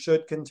and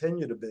should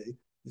continue to be.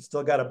 You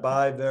still got to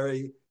buy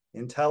very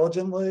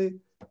intelligently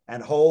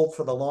and hold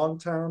for the long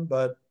term,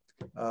 but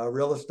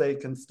real estate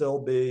can still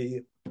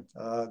be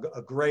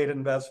a great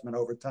investment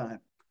over time.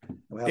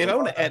 Dave, I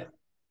want to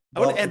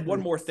add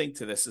one more thing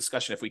to this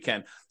discussion if we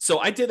can. So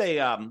I did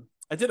a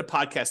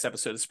podcast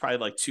episode. It's probably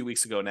like 2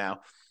 weeks ago now.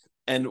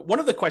 And one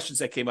of the questions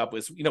that came up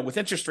was, with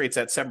interest rates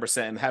at 7%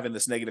 and having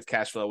this negative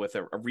cash flow with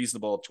a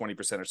reasonable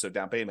 20% or so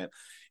down payment,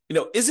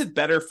 is it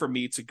better for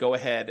me to go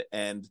ahead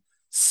and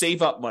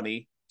save up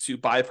money to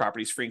buy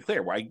properties free and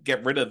clear, where I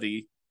get rid of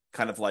the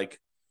kind of like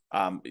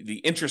the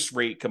interest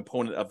rate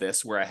component of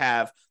this, where I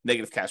have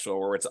negative cash flow,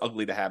 or it's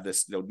ugly to have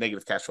this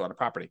negative cash flow on a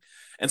property.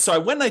 And so I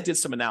went and I did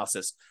some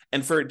analysis,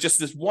 and for just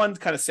this one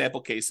kind of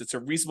sample case, it's a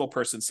reasonable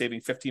person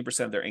saving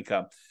 15% of their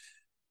income.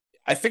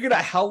 I figured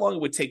out how long it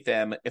would take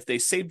them if they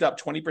saved up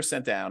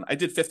 20% down. I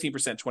did 15%,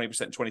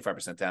 20%, and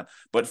 25% down.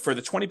 But for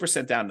the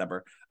 20% down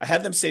number, I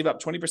had them save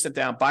up 20%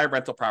 down, buy a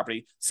rental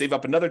property, save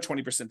up another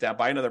 20% down,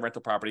 buy another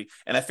rental property.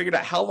 And I figured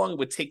out how long it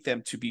would take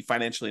them to be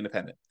financially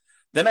independent.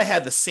 Then I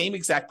had the same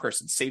exact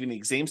person saving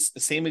the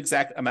same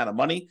exact amount of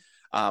money,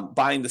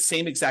 buying the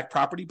same exact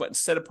property, but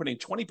instead of putting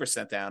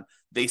 20% down,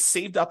 they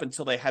saved up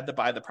until they had to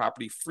buy the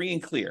property free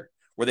and clear,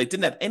 where they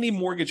didn't have any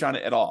mortgage on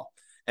it at all.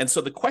 And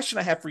so the question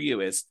I have for you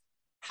is,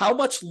 how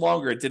much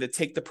longer did it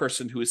take the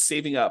person who is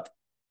saving up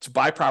to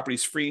buy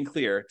properties free and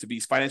clear to be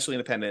financially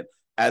independent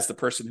as the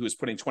person who is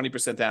putting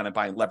 20% down and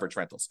buying leverage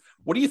rentals?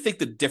 What do you think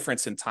the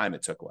difference in time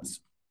it took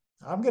was?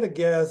 I'm going to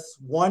guess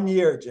 1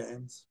 year,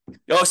 James.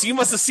 Oh, so you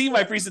must have seen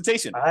my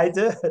presentation. I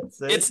did.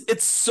 See?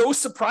 It's so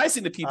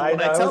surprising to people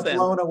when I tell them.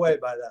 I was blown away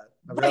by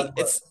that. Right.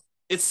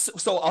 It's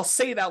so I'll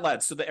say it out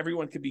loud so that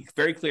everyone can be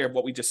very clear of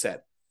what we just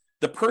said.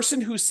 The person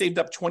who saved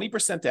up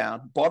 20%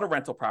 down, bought a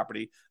rental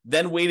property,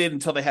 then waited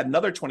until they had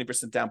another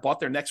 20% down,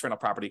 bought their next rental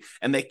property,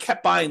 and they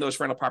kept buying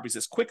those rental properties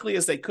as quickly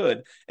as they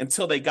could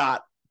until they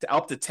got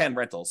up to 10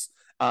 rentals.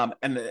 And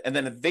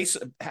then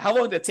how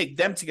long did it take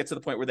them to get to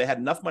the point where they had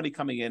enough money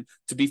coming in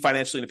to be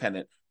financially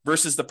independent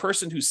versus the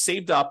person who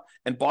saved up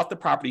and bought the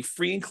property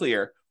free and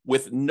clear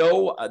with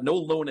no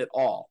loan at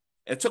all.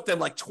 And it took them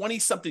like 20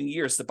 something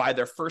years to buy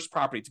their first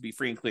property to be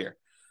free and clear.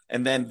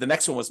 And then the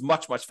next one was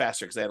much, much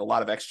faster because they had a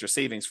lot of extra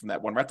savings from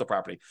that one rental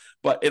property.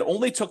 But it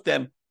only took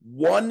them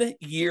 1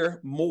 year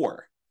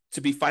more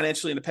to be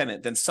financially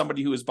independent than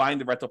somebody who is buying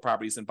the rental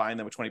properties and buying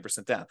them with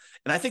 20% down.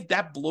 And I think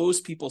that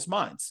blows people's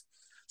minds.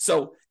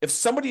 So if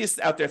somebody is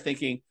out there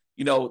thinking,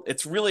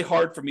 it's really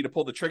hard for me to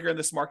pull the trigger in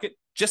this market,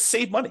 just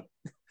save money.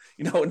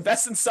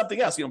 Invest in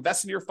something else,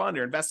 invest in your fund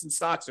or invest in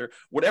stocks or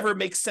whatever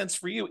makes sense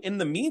for you in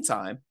the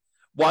meantime,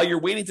 while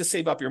you're waiting to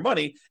save up your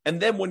money.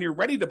 And then when you're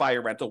ready to buy a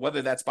rental,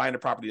 whether that's buying a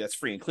property that's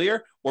free and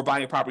clear or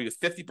buying a property with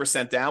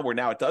 50% down where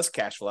now it does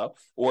cash flow,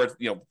 or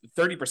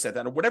 30%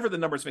 down, or whatever the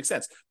numbers make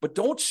sense. But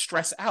don't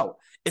stress out.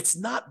 It's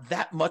not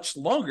that much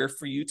longer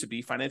for you to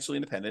be financially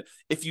independent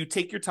if you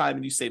take your time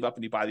and you save up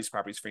and you buy these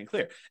properties free and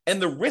clear.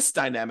 And the risk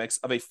dynamics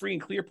of a free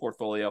and clear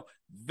portfolio,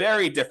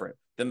 very different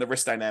than the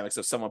risk dynamics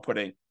of someone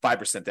putting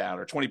 5% down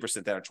or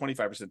 20% down or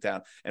 25%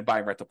 down and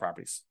buying rental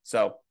properties.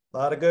 So a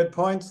lot of good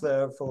points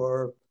there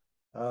for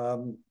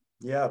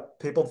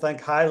people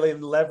think highly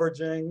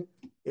leveraging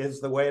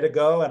is the way to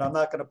go. And I'm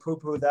not going to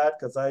poo-poo that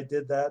because I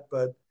did that,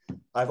 but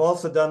I've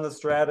also done the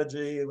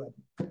strategy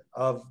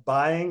of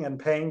buying and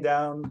paying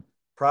down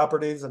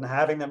properties and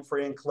having them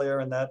free and clear.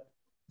 And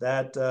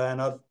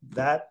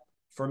that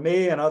for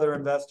me and other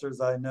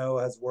investors I know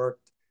has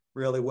worked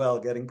really well,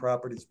 getting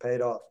properties paid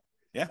off.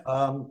 Yeah.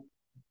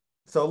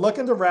 So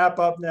looking to wrap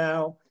up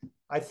now,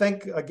 I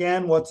think,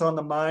 again, what's on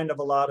the mind of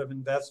a lot of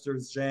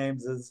investors,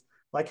 James, is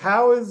like,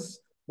 how is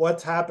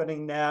what's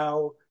happening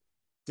now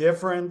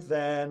different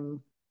than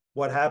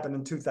what happened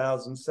in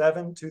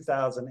 2007,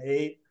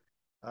 2008?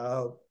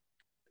 How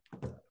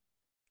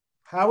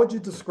would you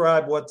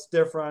describe what's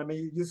different? I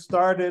mean, you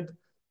started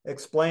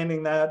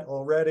explaining that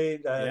already,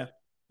 that,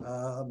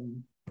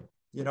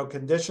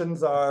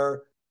 conditions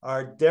are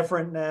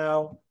different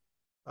now,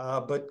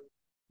 but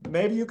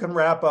maybe you can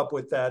wrap up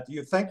with that. Do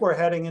you think we're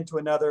heading into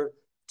another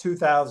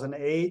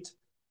 2008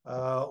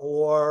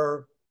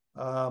 or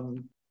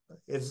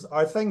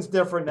are things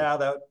different now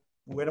that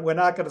we're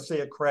not going to see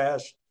a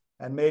crash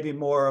and maybe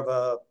more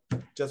of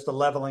just a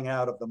leveling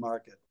out of the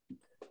market?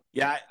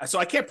 Yeah, so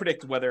I can't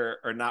predict whether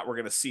or not we're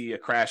going to see a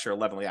crash or a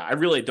leveling out. I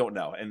really don't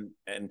know.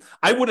 And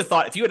I would have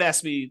thought, if you had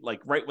asked me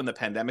like right when the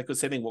pandemic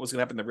was hitting, what was going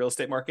to happen in the real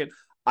estate market,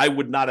 I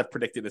would not have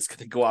predicted it's going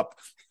to go up,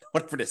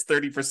 what for this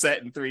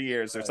 30% in 3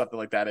 years or something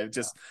like that.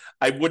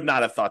 I would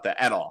not have thought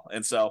that at all.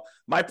 And so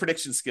my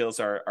prediction skills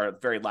are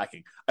very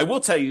lacking. I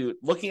will tell you,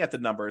 looking at the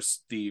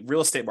numbers, the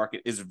real estate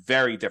market is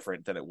very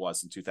different than it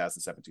was in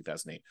 2007,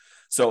 2008.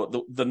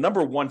 So the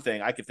number one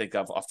thing I can think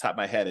of off the top of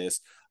my head is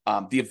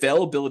the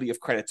availability of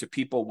credit to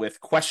people with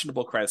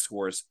questionable credit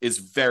scores is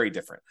very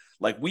different.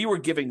 Like, we were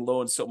giving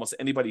loans to almost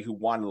anybody who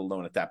wanted a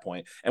loan at that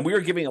point. And we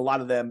were giving a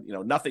lot of them,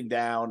 nothing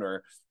down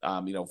or,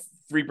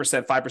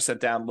 3%, 5%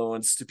 down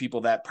loans to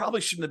people that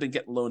probably shouldn't have been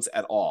getting loans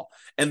at all.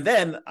 And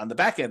then on the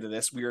back end of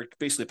this, we were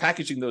basically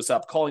packaging those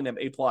up, calling them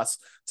A+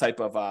 type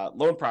of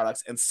loan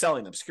products and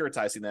selling them,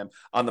 securitizing them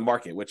on the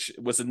market, which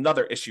was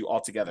another issue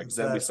altogether, because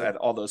then we had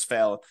all those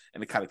fail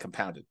and it kind of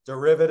compounded.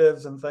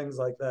 Derivatives and things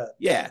like that.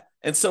 Yeah.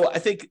 And so I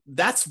think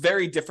that's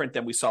very different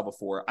than we saw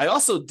before. I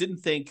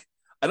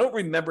don't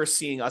remember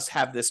seeing us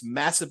have this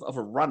massive of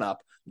a run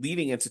up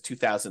leading into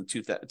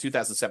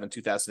 2007,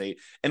 2008.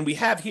 And we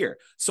have here.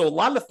 So a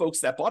lot of the folks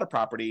that bought a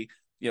property,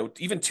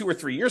 even 2 or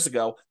 3 years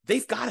ago,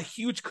 they've got a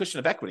huge cushion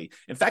of equity.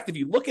 In fact, if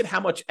you look at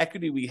how much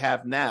equity we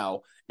have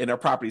now in our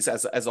properties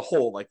as a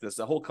whole, like this,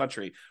 the whole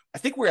country, I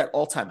think we're at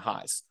all-time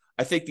highs.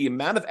 I think the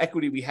amount of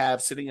equity we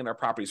have sitting in our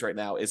properties right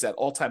now is at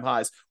all-time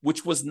highs,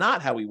 which was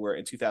not how we were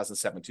in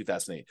 2007,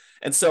 2008.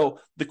 And so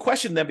the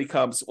question then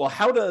becomes, well,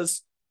 how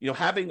does,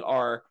 having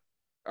our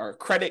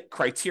credit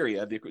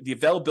criteria, the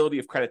availability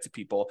of credit to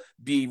people,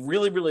 be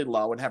really, really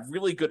low and have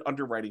really good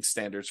underwriting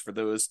standards for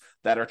those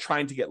that are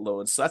trying to get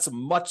loans. So that's a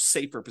much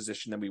safer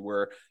position than we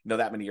were,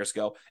 that many years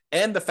ago.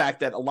 And the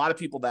fact that a lot of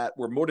people that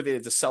were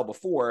motivated to sell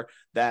before,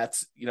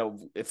 that,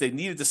 if they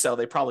needed to sell,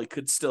 they probably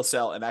could still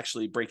sell and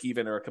actually break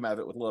even or come out of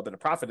it with a little bit of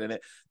profit in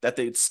it, that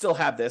they'd still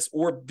have this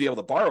or be able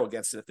to borrow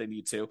against it if they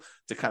need to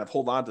kind of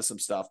hold on to some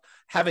stuff.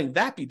 Having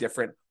that be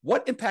different,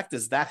 what impact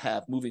does that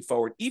have moving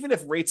forward, even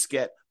if rates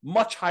get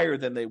much higher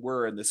than they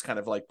were in this kind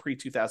of like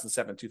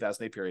pre-2007,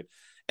 2008 period?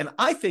 And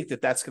I think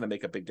that that's going to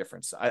make a big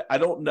difference. I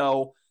don't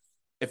know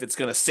if it's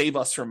going to save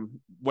us from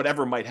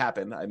whatever might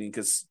happen. I mean,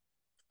 because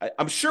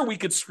I'm sure we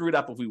could screw it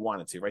up if we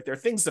wanted to, right? There are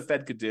things the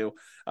Fed could do.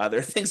 There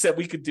are things that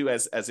we could do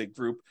as a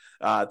group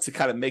to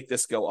kind of make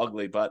this go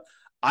ugly. But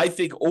I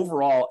think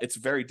overall, it's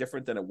very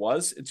different than it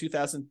was in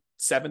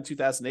 2007,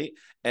 2008.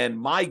 And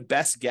my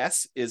best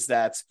guess is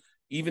that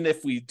even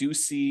if we do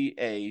see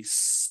a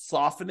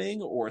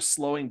softening or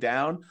slowing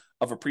down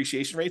of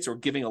appreciation rates or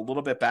giving a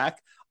little bit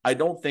back, I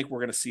don't think we're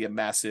going to see a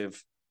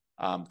massive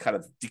kind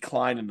of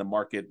decline in the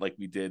market like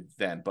we did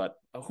then. But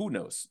who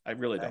knows? I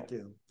really don't. Thank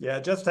you. Yeah,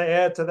 just to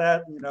add to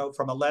that,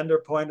 from a lender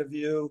point of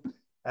view,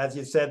 as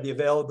you said, the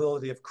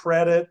availability of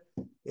credit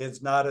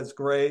is not as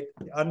great.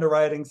 The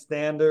underwriting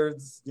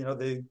standards,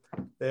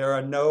 there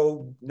are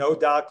no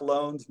doc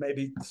loans.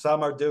 Maybe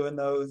some are doing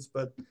those,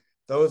 but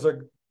those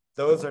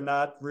are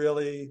not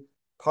really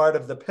part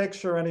of the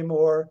picture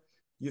anymore.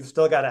 You've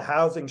still got a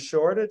housing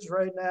shortage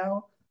right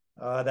now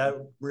that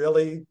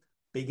really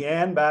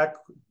began back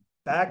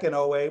in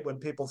 08 when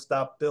people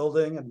stopped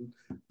building, and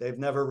they've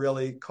never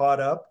really caught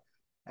up.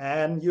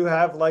 And you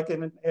have, like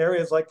in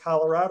areas like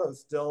Colorado,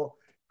 still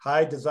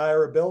high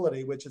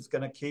desirability, which is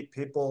going to keep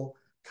people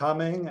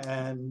coming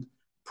and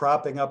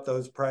propping up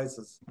those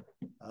prices.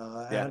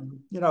 And,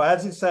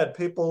 as you said,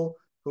 people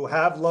who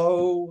have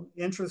low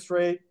interest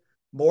rate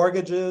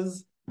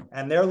mortgages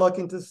and they're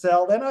looking to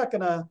sell, they're not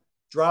going to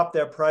drop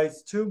their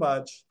price too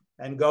much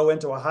and go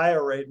into a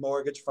higher rate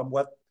mortgage for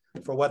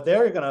what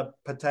they're going to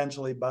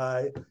potentially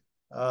buy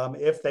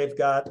if they've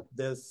got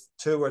this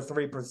 2 or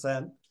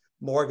 3%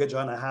 mortgage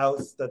on a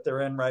house that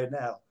they're in right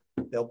now.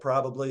 They'll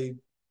probably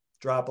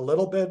drop a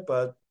little bit,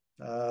 but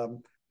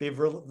be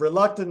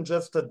reluctant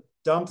just to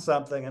dump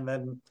something and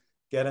then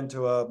get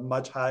into a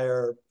much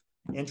higher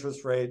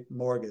interest rate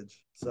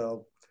mortgage.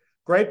 So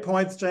great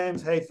points,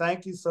 James. Hey,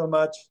 thank you so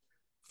much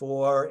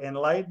for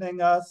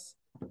enlightening us.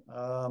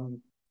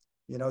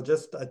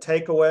 Just a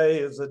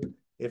takeaway is that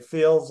it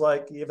feels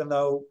like even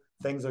though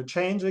things are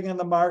changing in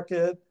the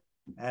market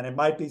and it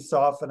might be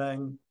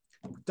softening,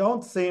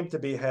 don't seem to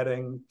be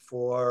heading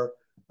for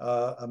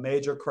a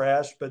major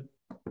crash, but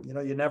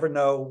you never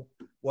know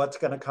what's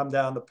going to come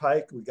down the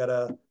pike. We got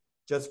to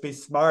just be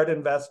smart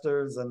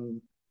investors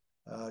and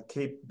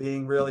keep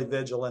being really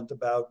vigilant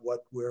about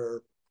what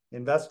we're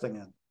investing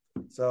in.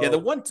 So yeah, the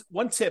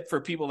one tip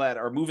for people that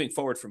are moving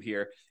forward from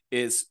here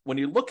is when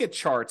you look at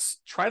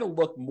charts, try to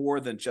look more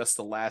than just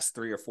the last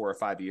 3 or 4 or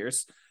 5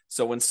 years.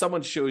 So when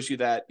someone shows you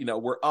that,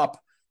 we're up,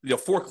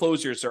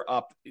 foreclosures are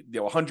up,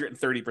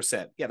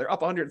 130%. Yeah, they're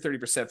up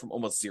 130% from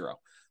almost zero.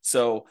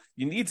 So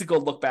you need to go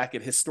look back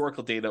at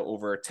historical data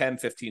over 10,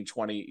 15,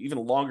 20, even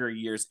longer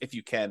years if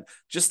you can,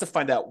 just to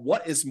find out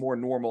what is more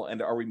normal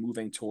and are we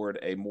moving toward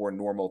a more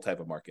normal type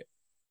of market.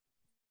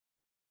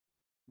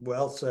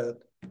 Well said.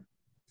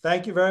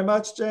 Thank you very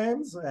much,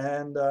 James.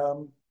 And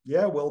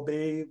we'll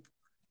be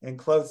in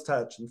close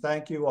touch. And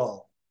thank you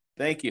all.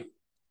 Thank you.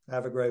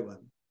 Have a great one.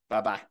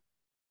 Bye-bye.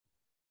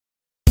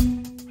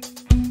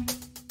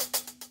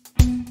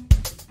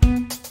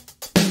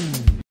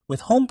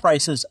 With home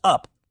prices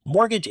up,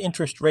 mortgage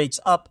interest rates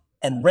up,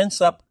 and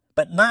rents up,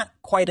 but not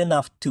quite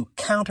enough to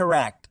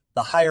counteract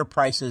the higher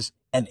prices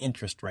and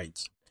interest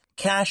rates.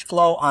 Cash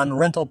flow on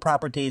rental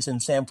properties in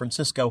San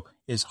Francisco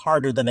is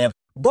harder than ever.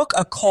 Book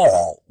a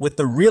call with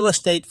the Real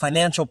Estate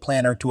Financial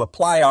Planner to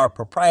apply our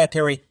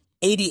proprietary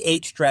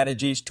 88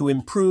 strategies to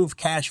improve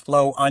cash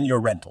flow on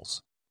your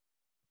rentals.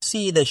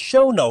 See the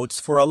show notes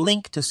for a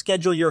link to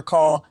schedule your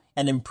call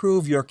and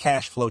improve your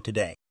cash flow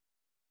today.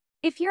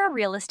 If you're a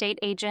real estate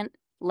agent,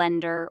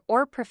 lender,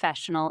 or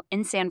professional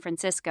in San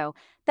Francisco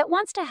that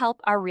wants to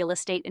help our real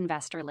estate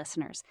investor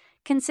listeners,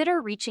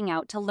 consider reaching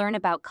out to learn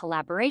about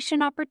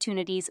collaboration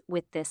opportunities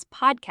with this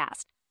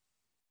podcast.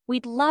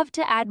 We'd love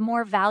to add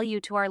more value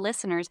to our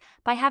listeners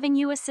by having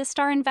you assist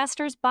our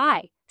investors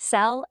buy,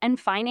 sell, and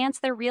finance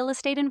their real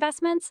estate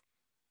investments.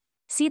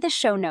 See the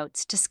show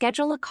notes to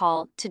schedule a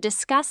call to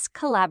discuss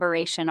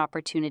collaboration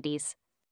opportunities.